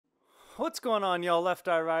What's going on, y'all? Left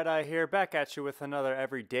Eye, Right Eye here, back at you with another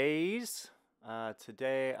Everydays.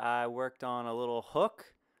 Today I worked on a little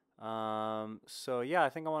hook. So yeah, I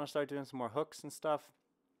think I want to start doing some more hooks and stuff,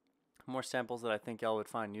 more samples that I think y'all would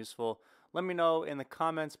find useful. Let me know in the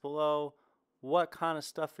comments below, what kind of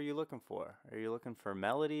stuff are you looking for? Are you looking for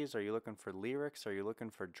melodies? Are you looking for lyrics? Are you looking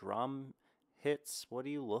for drum hits? What are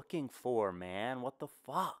you looking for, man? What the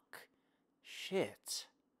fuck? Shit.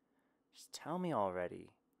 Just tell me already.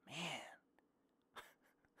 Man.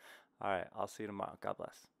 All right, I'll see you tomorrow. God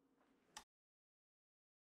bless.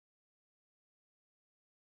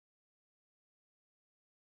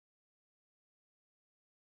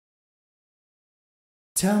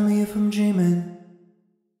 Tell me if I'm dreaming.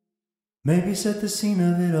 Maybe set the scene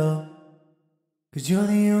of it all. 'Cause you're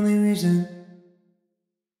the only reason.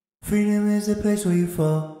 Freedom is the place where you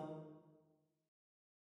fall.